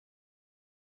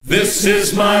This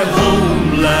is my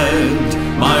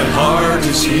homeland, my heart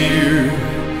is here.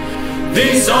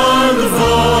 These are the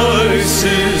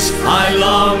voices I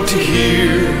long to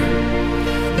hear.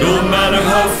 No matter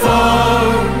how far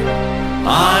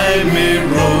I may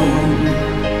roam,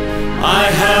 I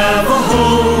have a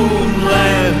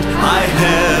homeland, I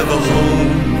have a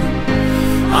home.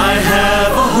 I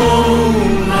have a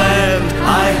homeland,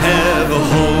 I have a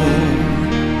home.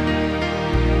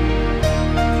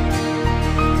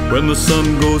 When the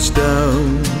sun goes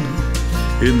down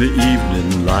in the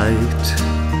evening light,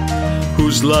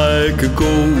 who's like a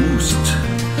ghost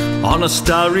on a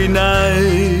starry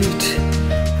night,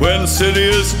 when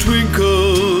Sirius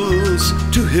twinkles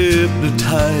to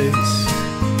hypnotize,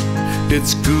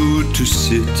 it's good to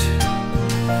sit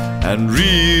and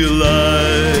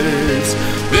realize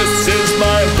this is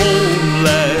my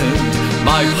homeland,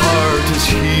 my heart is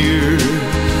here.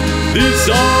 These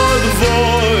are the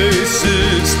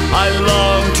voices I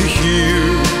long to hear.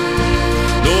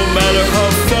 No matter how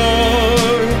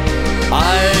far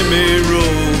I may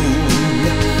roam,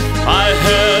 I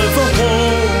have a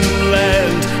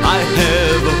homeland, I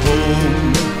have a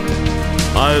home.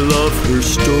 I love her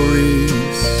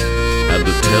stories and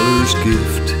the teller's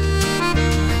gift.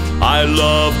 I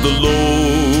love the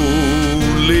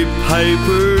lonely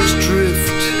piper's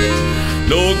drift.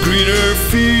 No greener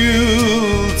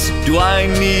fields do I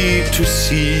need to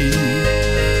see.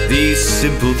 These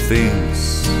simple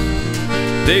things,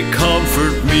 they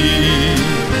comfort me.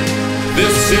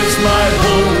 This is my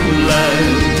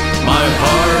homeland, my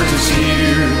heart is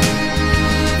here.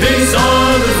 These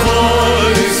are the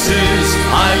voices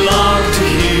I long to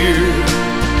hear.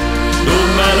 No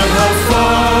matter how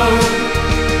far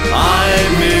I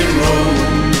may roam,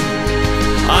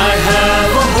 I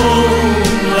have a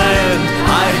homeland,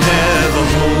 I have a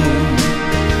home.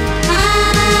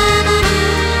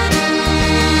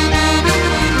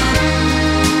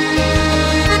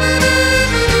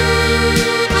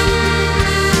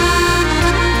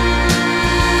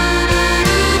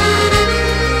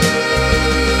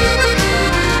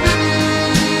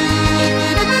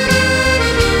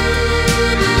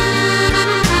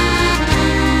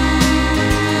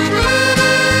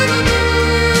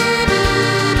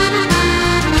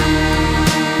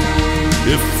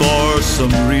 If for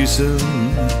some reason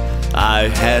I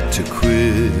had to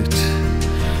quit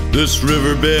this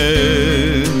river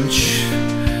bench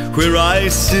where I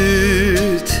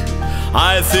sit,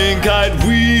 I think I'd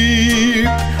weep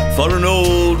for an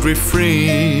old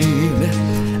refrain,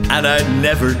 and I'd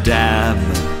never dam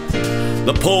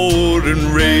the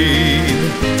pouring rain.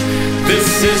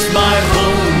 This is my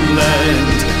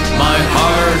homeland, my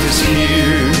heart is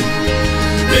here.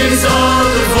 These are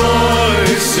the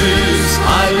voices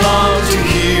I long to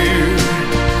hear.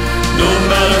 No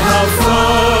matter how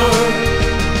far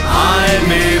I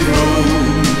may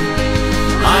roam,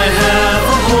 I have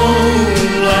a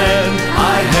homeland,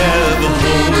 I have a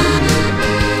home.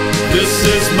 This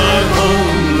is my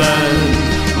homeland,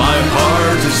 my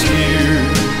heart is here.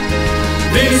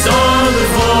 These are the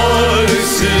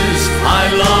voices I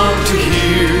long to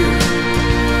hear.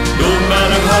 No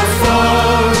matter how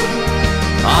far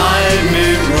I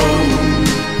may roam,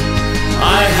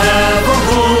 I have a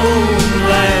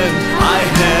homeland, I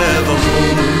have a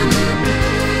home.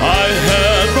 I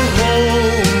have a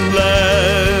homeland,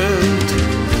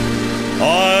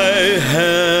 I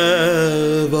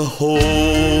have a home.